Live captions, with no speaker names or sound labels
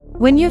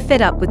When you're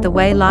fed up with the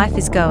way life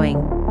is going,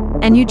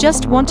 and you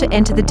just want to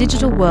enter the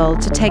digital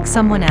world to take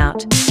someone out,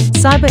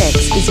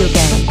 Psyber-X is your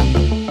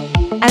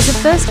game. As a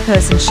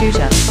first-person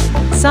shooter,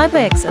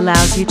 Psyber-X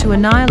allows you to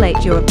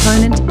annihilate your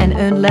opponent and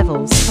earn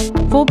levels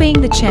for being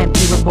the champ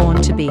you were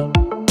born to be.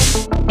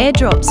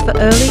 Airdrops for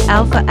early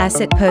alpha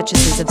asset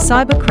purchases of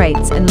cyber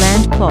crates and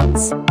land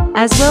plots,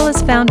 as well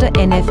as founder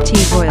NFT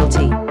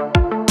royalty.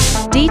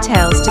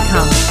 Details to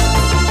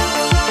come.